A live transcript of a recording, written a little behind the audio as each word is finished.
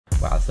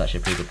Wow, this is actually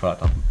a pretty good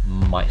product. I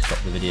might stop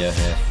the video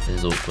here.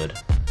 This is awkward.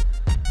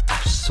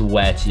 I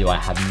swear to you, I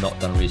have not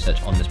done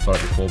research on this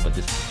product before, but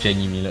this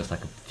genuinely looks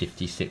like a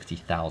 50,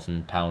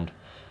 60,000 pound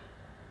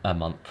a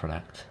month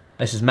product.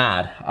 This is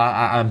mad.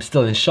 I'm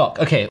still in shock.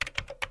 Okay.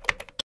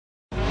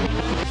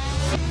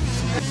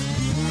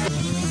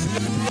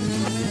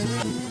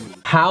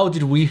 How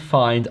did we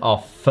find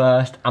our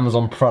first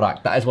Amazon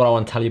product? That is what I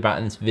want to tell you about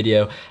in this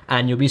video,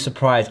 and you'll be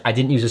surprised I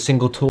didn't use a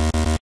single tool.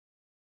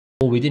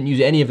 We didn't use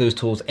any of those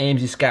tools.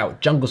 AMZ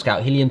Scout, Jungle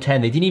Scout, Helium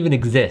 10, they didn't even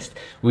exist.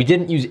 We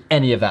didn't use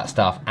any of that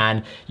stuff,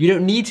 and you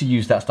don't need to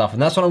use that stuff,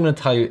 and that's what I'm gonna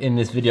tell you in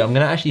this video. I'm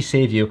gonna actually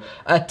save you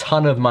a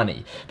ton of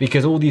money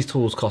because all these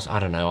tools cost, I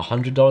don't know,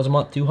 $100 a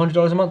month,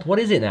 $200 a month, what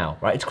is it now,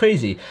 right? It's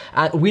crazy.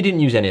 And we didn't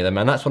use any of them,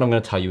 and that's what I'm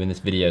gonna tell you in this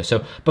video.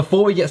 So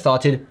before we get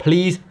started,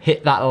 please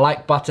hit that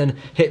like button,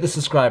 hit the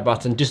subscribe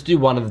button, just do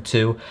one of the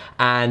two,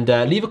 and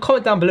leave a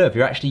comment down below if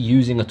you're actually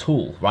using a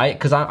tool, right?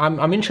 Because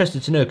I'm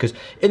interested to know, because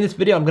in this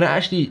video, I'm gonna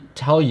actually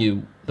tell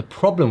you the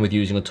problem with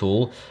using a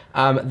tool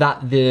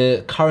that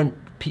the current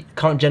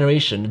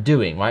generation are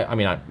doing, right? I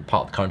mean, I'm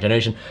part of the current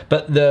generation,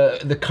 but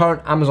the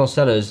current Amazon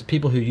sellers,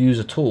 people who use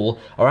a tool,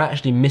 are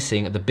actually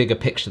missing the bigger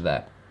picture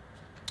there.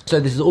 So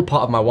this is all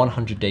part of my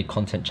 100-day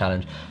content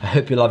challenge. I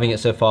hope you're loving it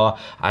so far.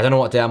 I don't know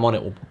what day I'm on,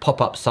 it will pop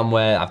up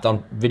somewhere. I've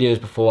done videos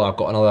before, I've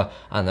got another,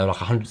 I don't know,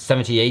 like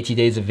 170, 80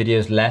 days of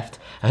videos left.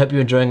 I hope you're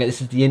enjoying it.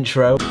 This is the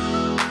intro.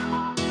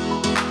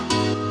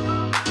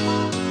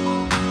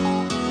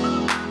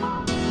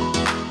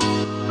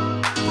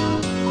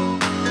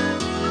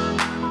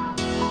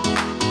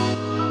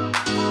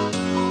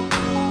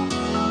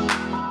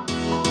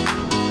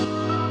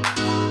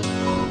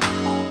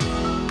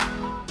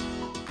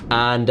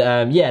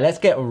 And yeah, let's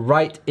get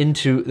right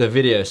into the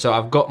video. So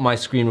I've got my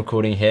screen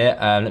recording here.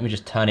 Let me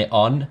just turn it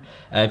on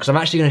because I'm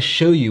actually gonna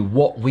show you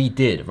what we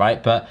did,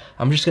 right? But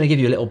I'm just gonna give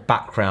you a little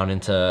background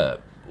into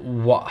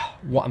what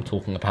I'm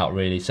talking about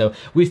really. So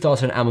we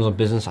started an Amazon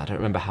business, I don't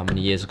remember how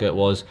many years ago it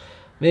was,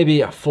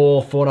 maybe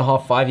 4 and a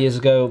half, 5 years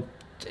ago,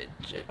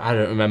 I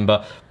don't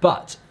remember.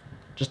 But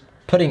just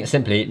putting it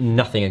simply,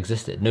 nothing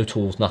existed, no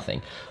tools,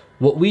 nothing.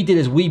 What we did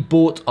is we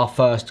bought our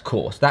first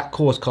course. That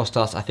course cost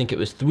us, I think it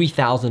was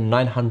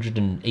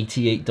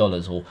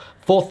 $3,988 or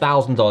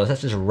 $4,000.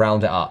 Let's just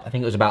round it up. I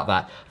think it was about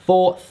that.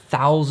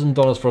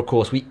 $4,000 for a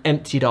course. We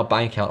emptied our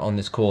bank account on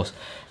this course.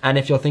 And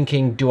if you're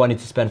thinking, do I need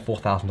to spend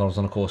 $4,000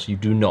 on a course? You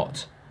do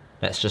not.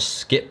 Let's just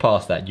skip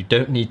past that. You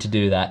don't need to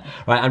do that,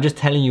 right? I'm just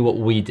telling you what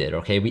we did,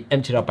 okay? We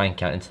emptied our bank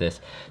account into this.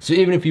 So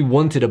even if we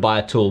wanted to buy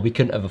a tool, we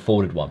couldn't have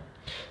afforded one.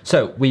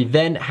 So we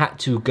then had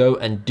to go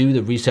and do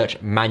the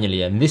research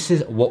manually, and this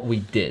is what we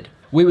did.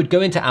 We would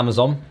go into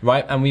Amazon,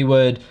 right, and we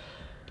would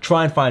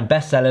try and find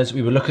bestsellers,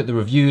 we would look at the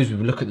reviews, we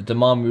would look at the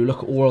demand, we would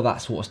look at all of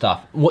that sort of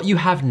stuff. What you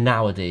have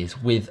nowadays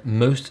with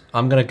most,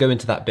 I'm gonna go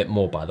into that bit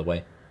more by the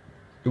way.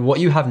 What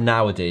you have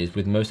nowadays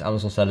with most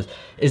Amazon sellers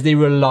is they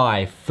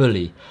rely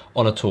fully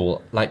on a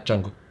tool like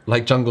Jungle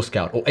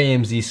Scout or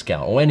AMZ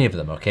Scout or any of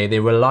them, okay?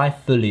 They rely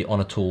fully on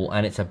a tool,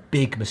 and it's a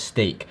big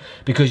mistake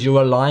because you're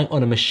relying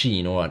on a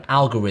machine or an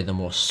algorithm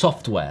or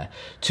software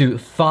to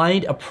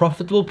find a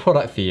profitable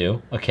product for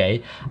you,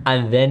 okay?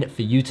 And then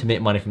for you to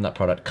make money from that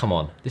product. Come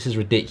on, this is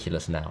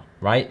ridiculous now,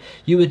 right?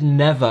 You would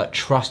never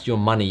trust your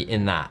money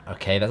in that,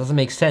 okay? That doesn't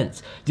make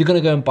sense. You're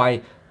gonna go and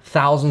buy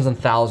thousands and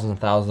thousands and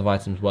thousands of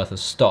items worth of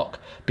stock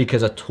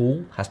because a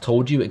tool has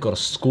told you it got a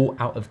score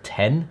out of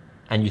 10,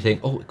 and you think,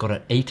 oh, it got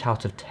an 8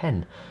 out of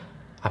 10.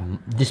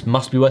 This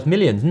must be worth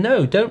millions.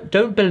 No,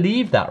 don't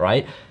believe that,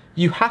 right?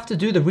 You have to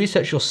do the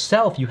research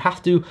yourself. You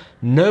have to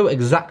know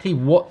exactly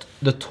what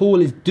the tool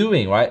is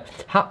doing, right?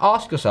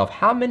 Ask yourself,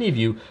 how many of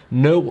you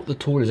know what the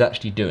tool is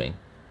actually doing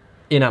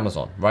in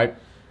Amazon, right?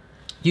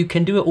 You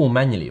can do it all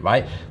manually,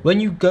 right? When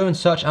you go and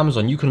search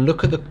Amazon, you can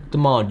look at the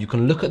demand, you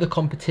can look at the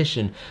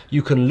competition,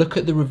 you can look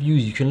at the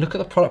reviews, you can look at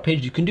the product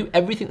page, you can do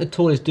everything the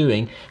tool is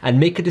doing and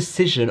make a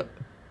decision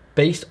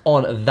based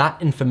on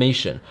that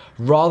information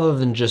rather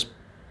than just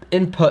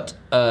input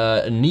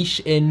a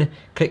niche in,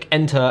 click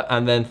enter,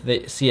 and then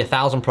they see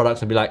 1,000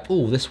 products and be like,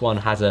 oh, this one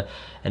has an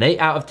 8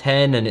 out of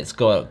 10 and it's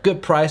got a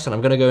good price and I'm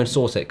gonna go and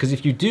source it. Because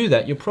if you do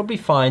that, you'll probably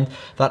find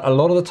that a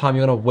lot of the time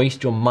you're gonna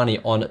waste your money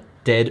on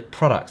dead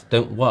products,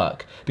 don't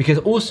work. Because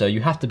also you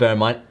have to bear in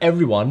mind,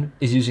 everyone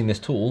is using this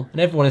tool and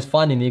everyone is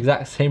finding the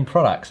exact same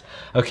products.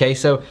 Okay,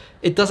 so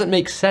it doesn't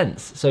make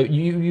sense. So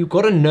you've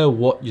got to know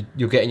what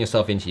you're getting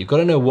yourself into. You've got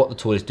to know what the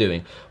tool is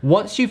doing.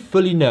 Once you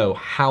fully know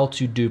how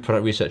to do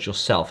product research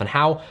yourself and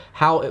how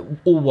it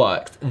all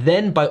works,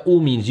 then by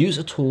all means use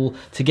a tool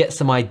to get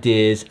some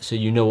ideas so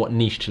you know what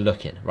niche to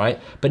look in, right?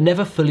 But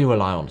never fully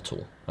rely on a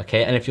tool.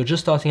 Okay, and if you're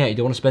just starting out, you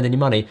don't want to spend any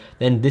money,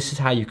 then this is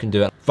how you can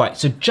do it. Right,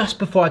 so just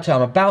before I tell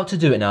you, I'm about to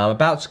do it now, I'm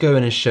about to go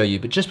in and show you,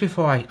 but just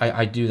before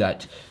I do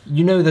that,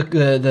 you know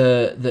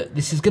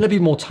this is gonna be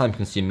more time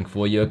consuming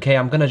for you, okay?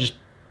 I'm gonna just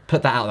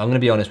put that out there. I'm gonna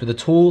be honest, with a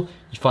tool,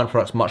 you find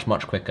products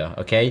much quicker,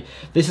 okay?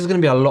 This is gonna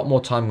be a lot more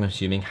time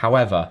consuming,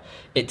 however,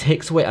 it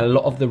takes away a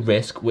lot of the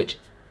risk, which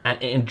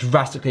and it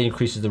drastically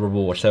increases the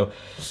reward. So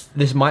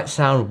this might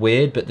sound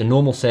weird, but the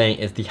normal saying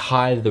is the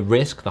higher the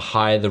risk, the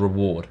higher the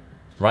reward,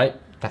 right?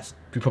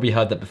 You've probably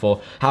heard that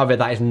before. However,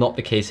 that is not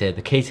the case here.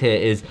 The case here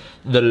is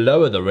the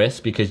lower the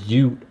risk, because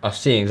you are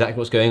seeing exactly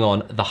what's going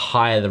on, the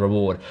higher the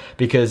reward.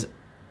 Because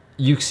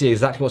you see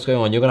exactly what's going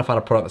on, you're gonna find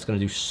a product that's gonna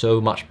do so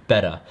much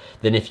better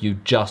than if you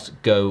just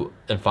go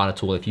and find a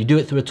tool. If you do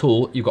it through a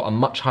tool, you've got a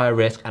much higher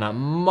risk and a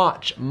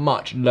much,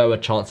 much lower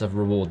chance of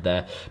reward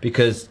there,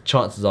 because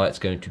chances are it's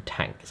going to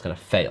tank, it's gonna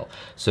fail.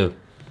 So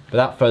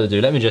without further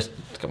ado, let me just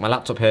get my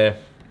laptop here.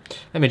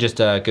 Let me just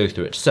go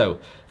through it. So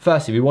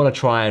firstly, we wanna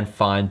try and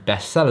find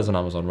bestsellers on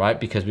Amazon, right?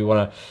 Because we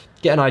wanna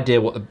get an idea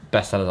what the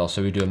bestsellers are.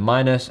 So we do a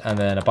minus and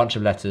then a bunch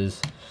of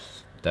letters.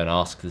 Don't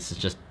ask, this is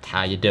just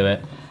how you do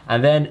it.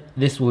 And then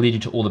this will lead you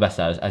to all the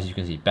bestsellers. As you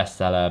can see,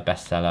 bestseller,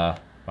 bestseller,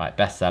 right,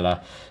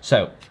 bestseller.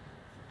 So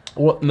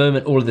at the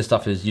moment, all of this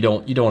stuff is, you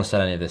don't want to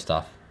sell any of this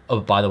stuff. Oh,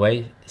 by the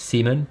way,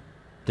 Seaman,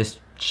 this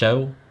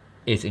show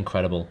is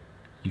incredible.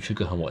 You should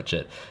go and watch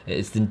it.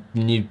 It's the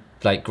new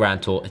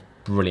Grand Tour. It's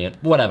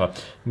brilliant. Whatever,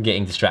 I'm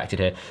getting distracted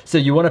here. So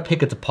you want to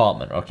pick a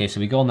department, okay? So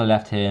we go on the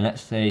left here, and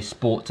let's say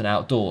sports and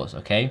outdoors,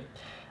 okay?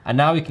 And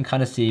now we can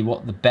kind of see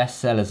what the best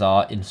sellers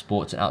are in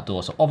sports and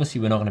outdoors. So obviously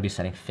we're not going to be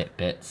selling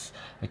Fitbits,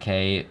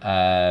 okay?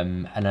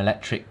 An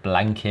electric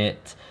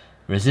blanket,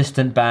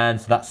 resistant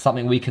bands, that's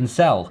something we can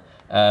sell.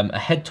 A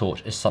head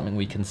torch is something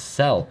we can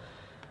sell.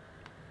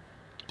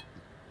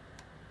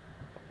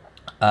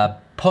 A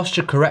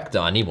posture corrector,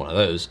 I need one of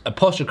those. A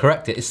posture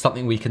corrector is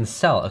something we can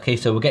sell, okay?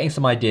 So we're getting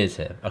some ideas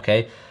here,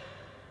 okay?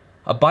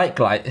 A bike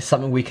light is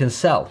something we can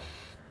sell.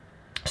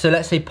 So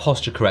let's say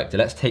posture corrector,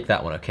 let's take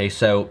that one, okay?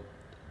 So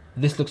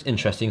this looks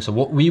interesting. So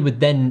what we would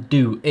then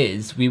do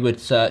is we would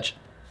search,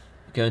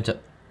 go into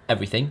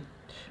everything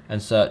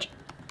and search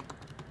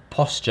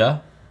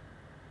posture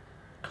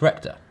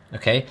corrector,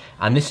 okay?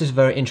 And this is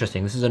very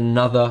interesting. This is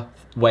another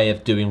way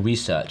of doing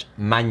research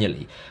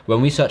manually.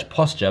 When we search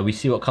posture, we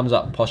see what comes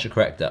up: posture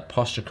corrector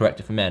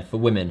for men, for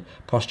women,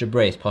 posture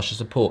brace, posture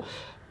support.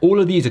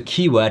 All of these are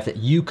keywords that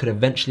you could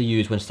eventually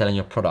use when selling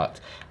your product.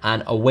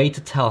 And a way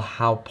to tell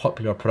how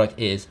popular a product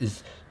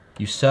is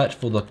you search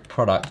for the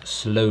product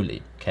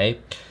slowly, okay?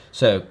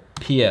 So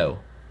PO,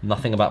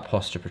 nothing about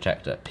posture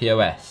protector.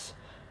 POS,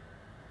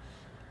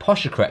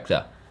 posture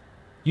corrector.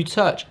 You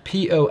search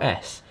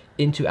POS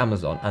into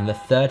Amazon and the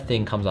third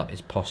thing comes up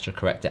is posture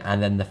corrector,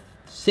 and then the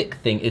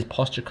sixth thing is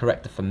posture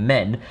corrector for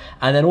men,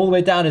 and then all the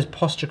way down is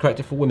posture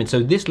corrector for women.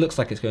 So this looks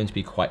like it's going to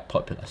be quite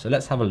popular. So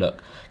let's have a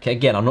look. Okay,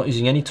 again, I'm not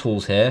using any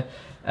tools here.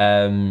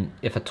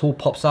 If a tool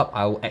pops up,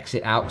 I will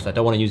exit out because I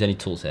don't want to use any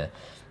tools here.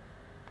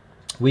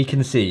 We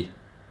can see,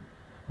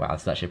 wow,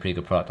 this is actually a pretty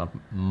good product.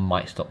 I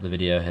might stop the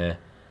video here.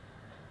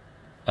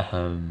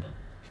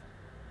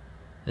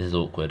 This is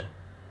awkward.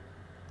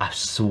 I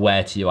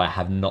swear to you, I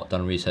have not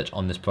done research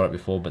on this product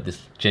before, but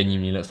this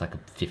genuinely looks like a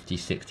 50,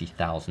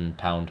 60,000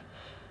 pound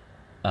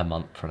a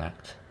month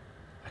product.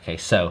 Okay,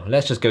 so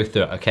let's just go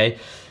through it, okay?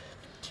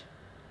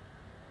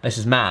 This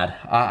is mad.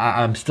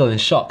 I'm still in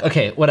shock.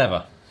 Okay,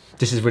 whatever.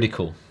 This is really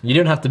cool. You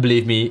don't have to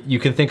believe me. You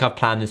can think I've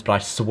planned this, but I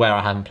swear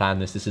I haven't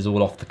planned this. This is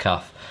all off the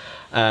cuff.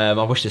 I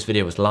wish this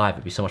video was live,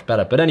 it'd be so much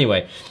better. But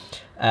anyway,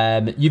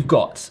 you've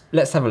got,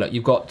 let's have a look.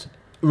 You've got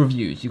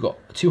reviews. You've got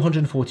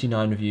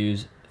 249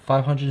 reviews,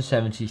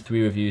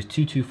 573 reviews,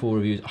 224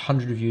 reviews,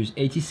 100 reviews,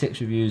 86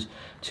 reviews,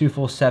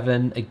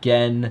 247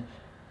 again,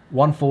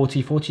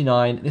 140,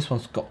 49. This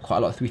one's got quite a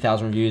lot of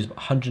 3,000 reviews,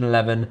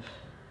 111,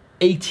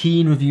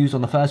 18 reviews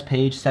on the first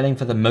page, selling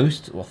for the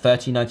most, or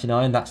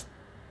 $13.99.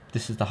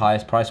 This is the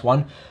highest price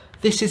one.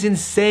 This is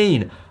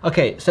insane.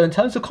 Okay, so in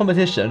terms of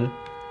competition,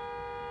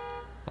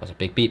 that was a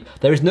big beep.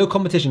 There is no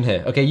competition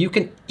here. Okay, you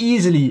can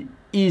easily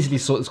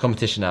sort this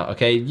competition out.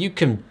 Okay, you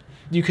can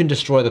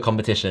destroy the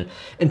competition.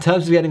 In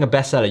terms of getting a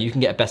bestseller, you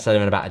can get a bestseller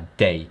in about a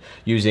day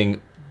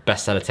using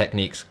bestseller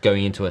techniques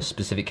going into a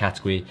specific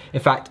category.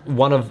 In fact,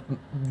 one of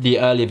the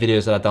earlier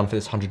videos that I've done for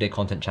this 100-day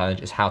content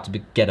challenge is how to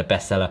get a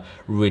bestseller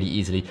really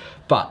easily.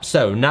 But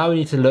so now we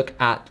need to look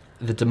at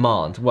the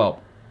demand.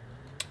 Well,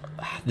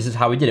 this is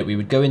how we did it. We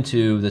would go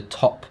into the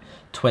top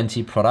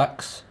 20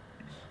 products.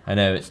 I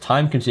know it's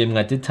time consuming.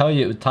 I did tell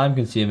you it was time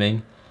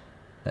consuming.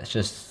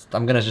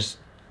 I'm gonna just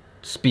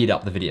speed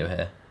up the video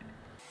here.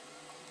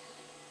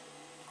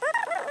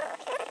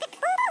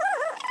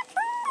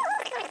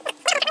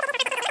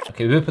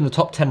 Okay, we open the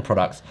top 10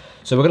 products.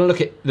 So we're gonna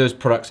look at those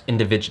products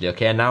individually,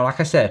 okay? And now, like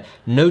I said,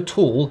 no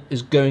tool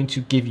is going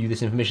to give you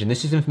this information.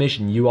 This is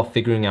information you are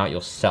figuring out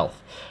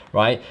yourself,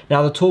 right?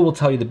 Now, the tool will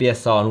tell you the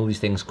BSR and all these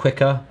things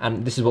quicker,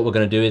 and this is what we're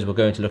gonna do is we're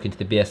going to look into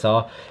the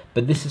BSR,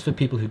 but this is for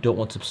people who don't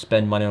want to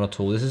spend money on a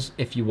tool. This is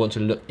if you want to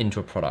look into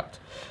a product.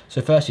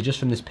 So firstly, just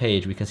from this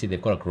page, we can see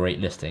they've got a great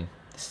listing.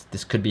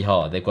 This could be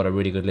hard. They've got a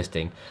really good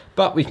listing,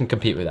 but we can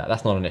compete with that.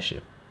 That's not an issue.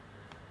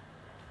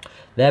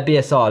 Their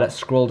BSR, let's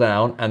scroll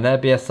down, and their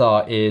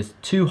BSR is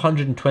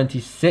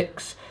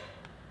 226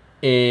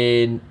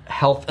 in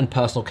health and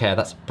personal care.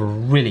 That's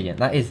brilliant.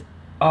 That is,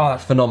 oh,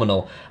 that's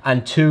phenomenal.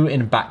 And 2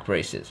 in back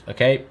braces,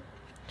 okay?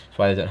 That's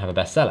why they don't have a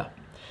bestseller.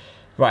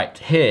 Right,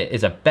 here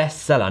is a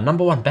bestseller,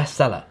 #1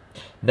 bestseller.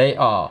 They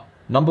are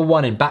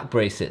 #1 in back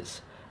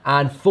braces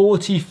and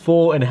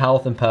 44 in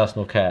health and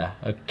personal care.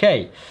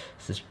 Okay,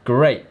 this is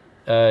great.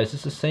 Is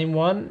this the same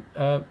one?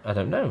 I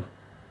don't know.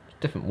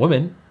 Different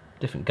woman,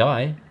 different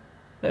guy.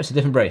 No, it's a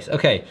different brace.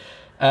 Okay.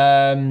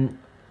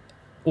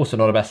 Also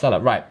not a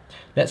bestseller. Right,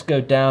 let's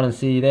go down and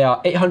see. They are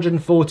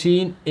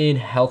 814 in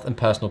health and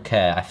personal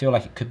care. I feel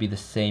like it could be the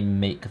same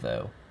make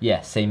though.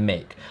 Yeah, same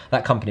make.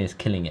 That company is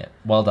killing it.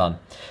 Well done.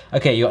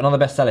 Okay, you got another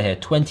bestseller here.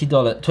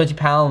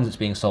 £20 it's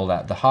being sold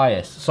at, the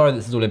highest. Sorry,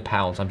 this is all in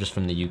pounds. I'm just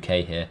from the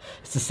UK here.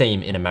 It's the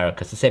same in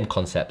America. It's the same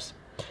concepts.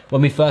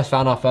 When we first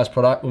found our first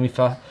product,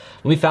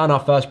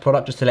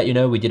 just to let you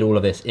know, we did all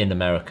of this in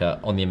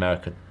America on the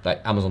like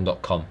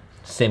Amazon.com.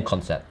 Same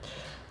concept.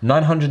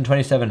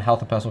 927 health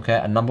and personal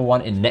care and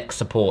 #1 in neck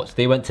supports.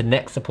 They went to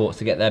neck supports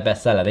to get their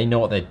bestseller. They know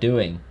what they're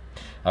doing.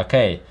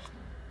 Okay.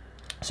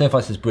 So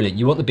far this is brilliant.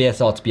 You want the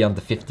BSR to be under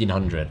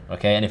 1500,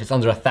 okay? And if it's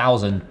under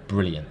 1000,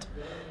 brilliant.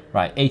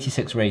 Right,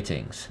 86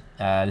 ratings.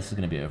 This is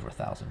gonna be over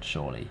 1000,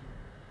 surely.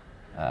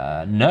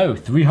 No,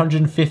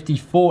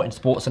 354 in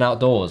sports and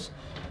outdoors.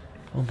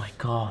 Oh my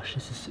gosh,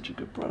 this is such a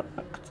good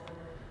product.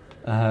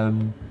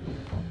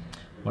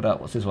 What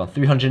else? What's this one?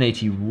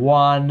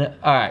 381.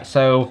 All right,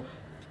 so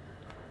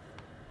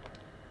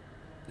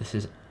this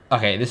is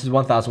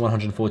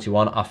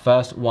 1141. Our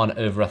first one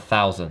over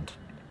 1000.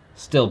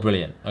 Still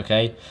brilliant.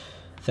 Okay,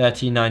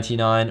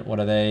 1399. What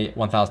are they?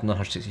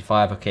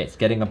 1965. Okay, it's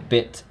getting a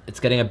bit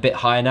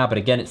higher now, but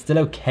again, it's still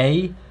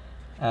okay.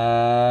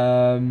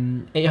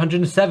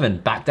 807.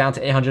 Back down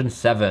to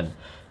 807.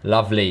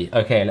 Lovely.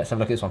 Okay, let's have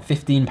a look at this one.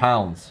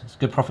 £15. It's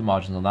good profit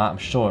margins on that, I'm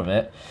sure of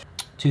it.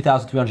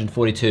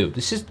 2,342.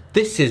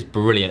 This is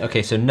brilliant.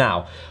 Okay, so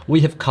now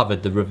we have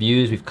covered the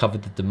reviews, we've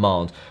covered the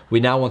demand.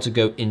 We now want to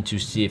go into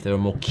see if there are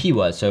more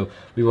keywords. So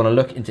we want to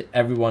look into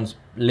everyone's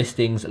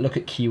listings, look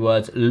at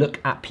keywords,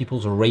 look at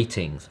people's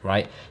ratings,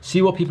 right?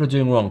 See what people are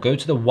doing wrong. Go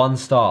to the 1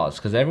 stars,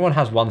 because everyone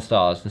has 1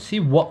 stars, and see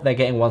what they're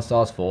getting 1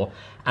 stars for.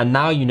 And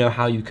now you know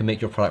how you can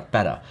make your product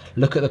better.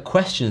 Look at the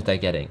questions they're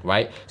getting,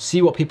 right?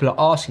 See what people are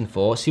asking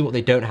for, see what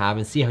they don't have,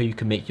 and see how you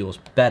can make yours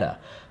better,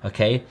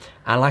 okay?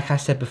 And like I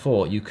said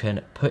before, you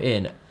can put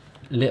in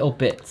little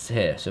bits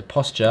here. So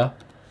posture,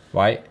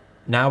 right?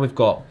 Now we've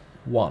got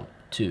 1,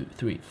 2,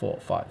 3, 4,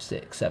 5,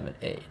 6, 7,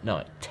 8,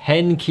 9,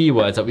 10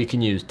 keywords that we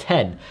can use,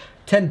 10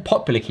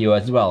 popular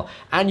keywords as well.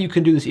 And you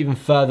can do this even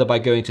further by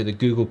going to the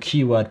Google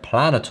Keyword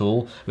Planner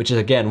tool, which is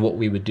again what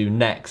we would do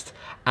next,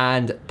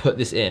 and put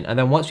this in. And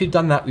then once we've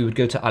done that, we would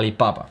go to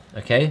Alibaba,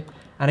 okay?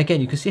 And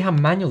again, you can see how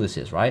manual this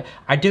is, right?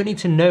 I don't need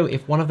to know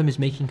if one of them is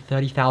making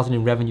 30,000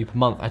 in revenue per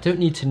month. I don't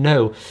need to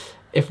know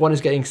if one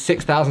is getting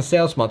 6,000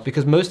 sales per month,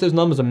 because most of those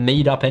numbers are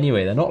made up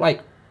anyway. They're not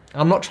like,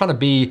 I'm not trying to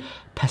be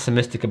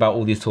pessimistic about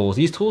all these tools.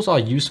 These tools are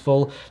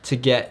useful to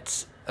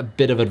get a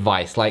bit of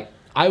advice. Like,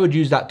 I would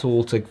use that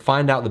tool to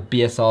find out the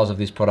BSRs of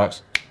these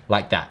products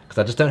like that, because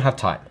I just don't have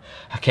time,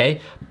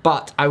 okay?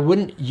 But I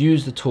wouldn't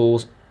use the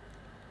tools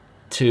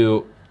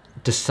to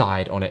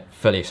decide on it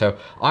fully. So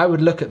I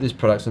would look at these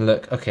products and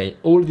look, okay,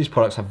 all of these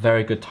products have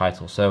very good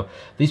titles. So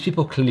these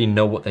people clearly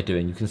know what they're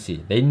doing. You can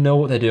see they know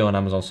what they're doing on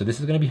Amazon. So this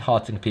is going to be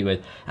hard to compete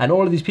with. And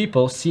all of these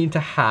people seem to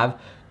have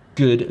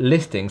good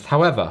listings.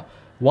 However,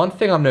 one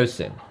thing I'm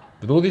noticing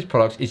with all these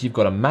products is you've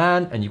got a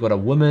man and you've got a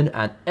woman,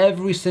 and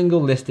every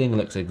single listing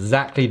looks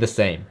exactly the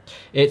same.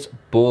 It's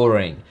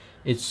boring.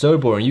 It's so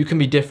boring. You can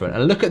be different.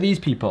 And look at these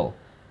people.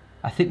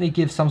 I think they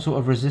give some sort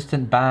of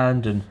resistant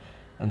band and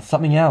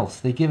something else.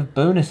 They give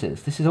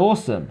bonuses. This is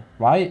awesome,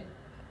 right?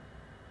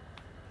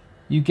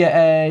 You get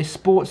a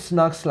sports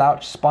snug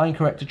slouch spine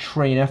corrector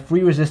trainer,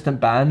 free resistant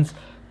bands.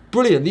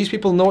 Brilliant. These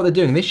people know what they're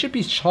doing. They should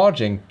be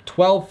charging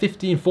 12,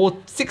 15,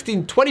 14,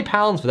 16, 20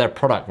 pounds for their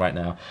product right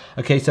now.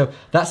 Okay, so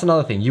that's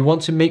another thing. You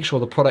want to make sure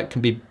the product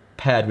can be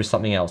paired with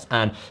something else,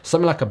 and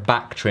something like a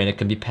back trainer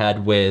can be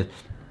paired with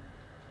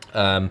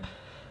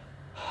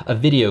a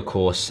video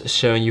course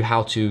showing you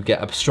how to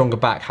get a stronger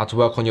back, how to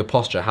work on your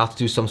posture, how to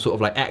do some sort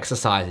of like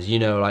exercises,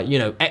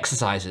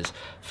 exercises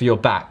for your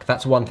back.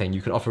 That's one thing.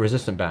 You can offer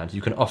resistant bands,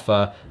 you can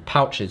offer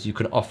pouches, you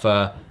can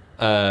offer,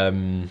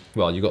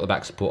 well, you've got the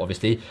back support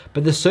obviously,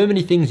 but there's so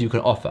many things you can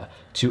offer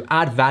to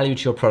add value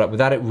to your product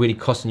without it really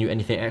costing you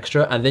anything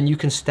extra, and then you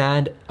can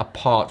stand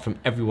apart from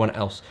everyone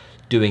else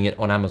doing it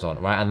on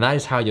Amazon, right? And that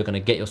is how you're gonna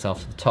get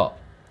yourself to the top.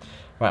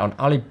 Right, on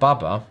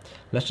Alibaba,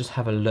 let's just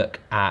have a look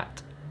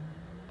at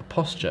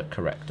posture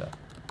corrector.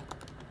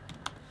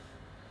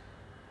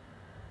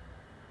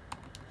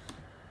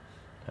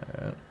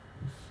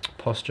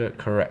 Posture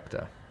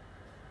corrector.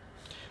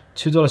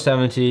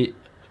 $2.70.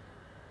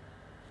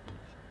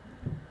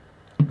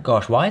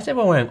 Gosh, why is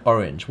everyone wearing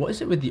orange? What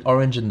is it with the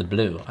orange and the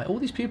blue? All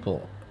these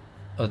people,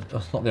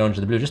 it's not the orange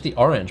and the blue, just the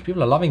orange.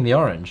 People are loving the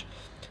orange.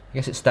 I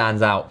guess it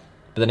stands out.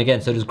 But then again,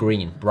 so does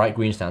green. Bright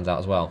green stands out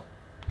as well.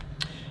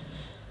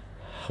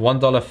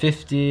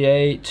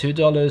 $1.58, $2,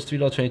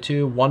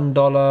 $3.22,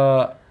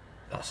 $1.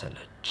 That's a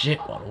legit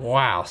one.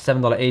 Wow,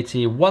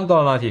 $7.80,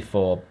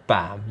 $1.94.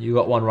 Bam, you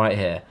got one right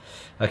here.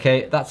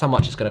 Okay, that's how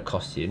much it's gonna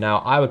cost you. Now,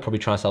 I would probably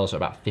try and sell this for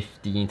about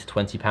 15 to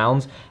 20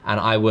 pounds, and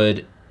I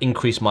would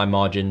increase my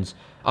margins.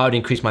 I would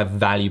increase my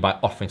value by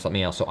offering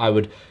something else. So I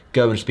would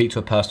go and speak to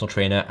a personal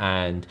trainer,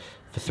 and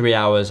for 3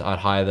 hours, I'd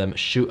hire them,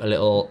 shoot a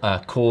little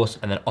course,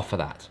 and then offer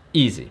that.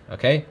 Easy,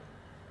 okay?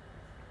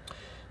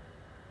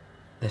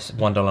 This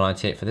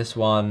 $1.98 for this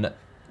one.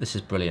 This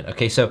is brilliant.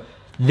 Okay, so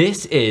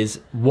this is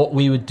what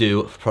we would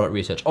do for product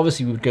research.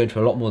 Obviously, we would go into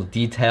a lot more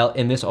detail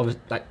in this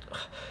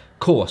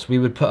course. We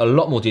would put a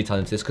lot more detail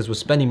into this because we're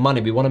spending money.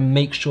 We want to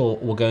make sure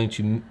we're going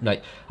to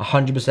like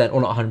 100%,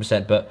 or not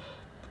 100%, but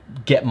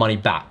get money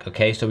back,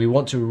 okay? So we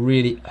want to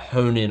really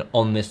hone in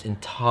on this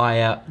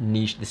entire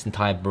niche, this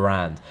entire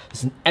brand.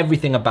 This is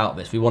everything about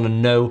this. We want to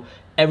know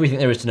everything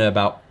there is to know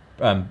about,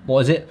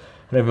 what is it?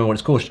 I don't remember what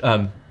it's called.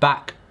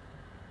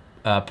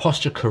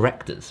 Posture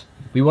correctors.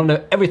 We want to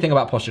know everything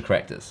about posture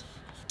correctors.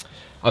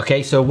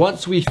 Okay, so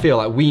once we feel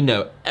like we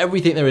know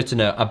everything there is to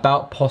know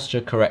about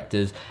posture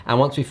correctors, and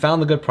once we've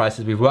found the good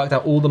prices, we've worked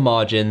out all the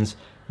margins,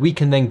 we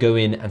can then go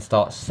in and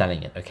start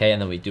selling it, okay?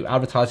 And then we do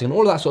advertising, and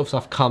all of that sort of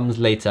stuff comes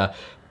later,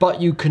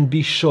 but you can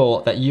be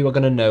sure that you are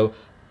gonna know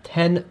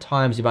 10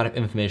 times the amount of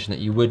information that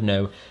you would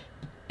know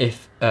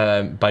if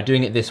by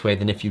doing it this way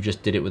than if you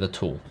just did it with a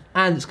tool.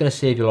 And it's gonna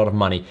save you a lot of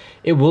money.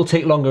 It will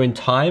take longer in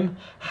time,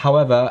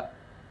 however,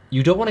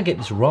 you don't want to get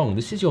this wrong.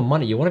 This is your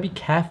money. You want to be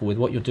careful with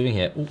what you're doing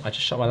here. Oh, I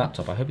just shut my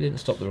laptop. I hope it didn't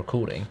stop the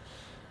recording.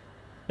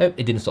 Nope,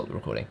 it didn't stop the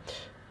recording.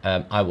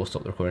 I will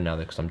stop the recording now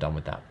though, because I'm done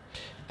with that.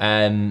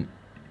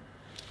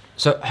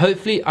 So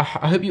hopefully, I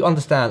hope you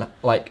understand,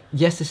 like,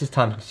 yes, this is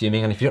time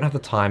consuming, and if you don't have the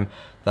time,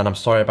 then I'm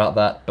sorry about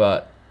that,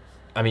 but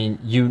I mean,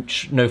 you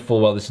know full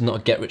well this is not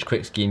a get rich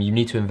quick scheme. You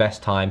need to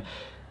invest time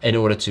in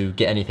order to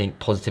get anything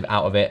positive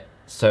out of it.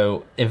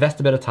 So invest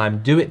a bit of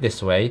time, do it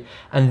this way,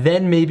 and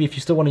then maybe if you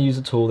still want to use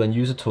a tool, then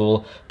use a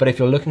tool. But if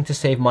you're looking to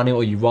save money,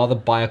 or you rather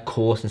buy a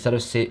course instead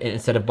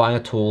of buying a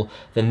tool,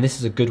 then this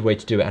is a good way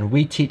to do it. And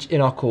we teach in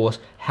our course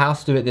how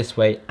to do it this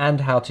way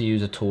and how to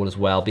use a tool as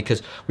well,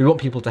 because we want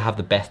people to have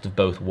the best of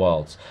both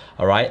worlds,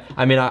 all right?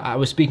 I mean, I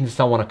was speaking to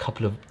someone a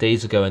couple of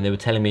days ago, and they were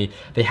telling me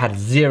they had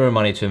zero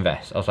money to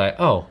invest. I was like,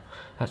 oh,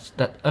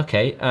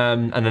 okay.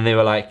 And then they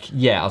were like,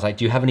 yeah. I was like,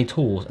 do you have any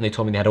tools? And they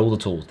told me they had all the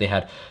tools. They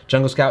had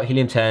Jungle Scout,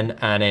 Helium 10,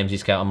 and AMZ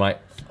Scout. I'm like,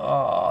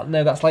 oh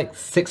no, that's like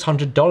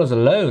 $600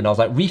 alone. I was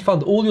like,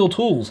 refund all your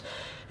tools.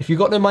 If you've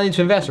got no money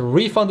to invest,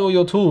 refund all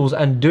your tools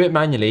and do it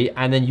manually,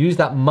 and then use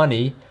that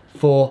money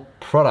for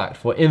product,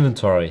 for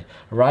inventory,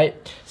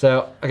 right?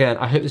 So again,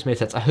 I hope this made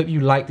sense. I hope you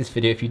liked this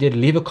video. If you did,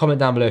 leave a comment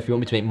down below if you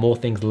want me to make more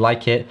things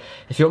like it.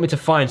 If you want me to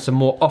find some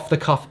more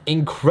off-the-cuff,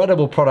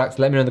 incredible products,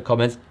 let me know in the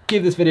comments.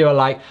 Give this video a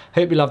like.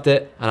 Hope you loved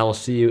it, and I will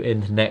see you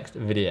in the next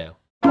video.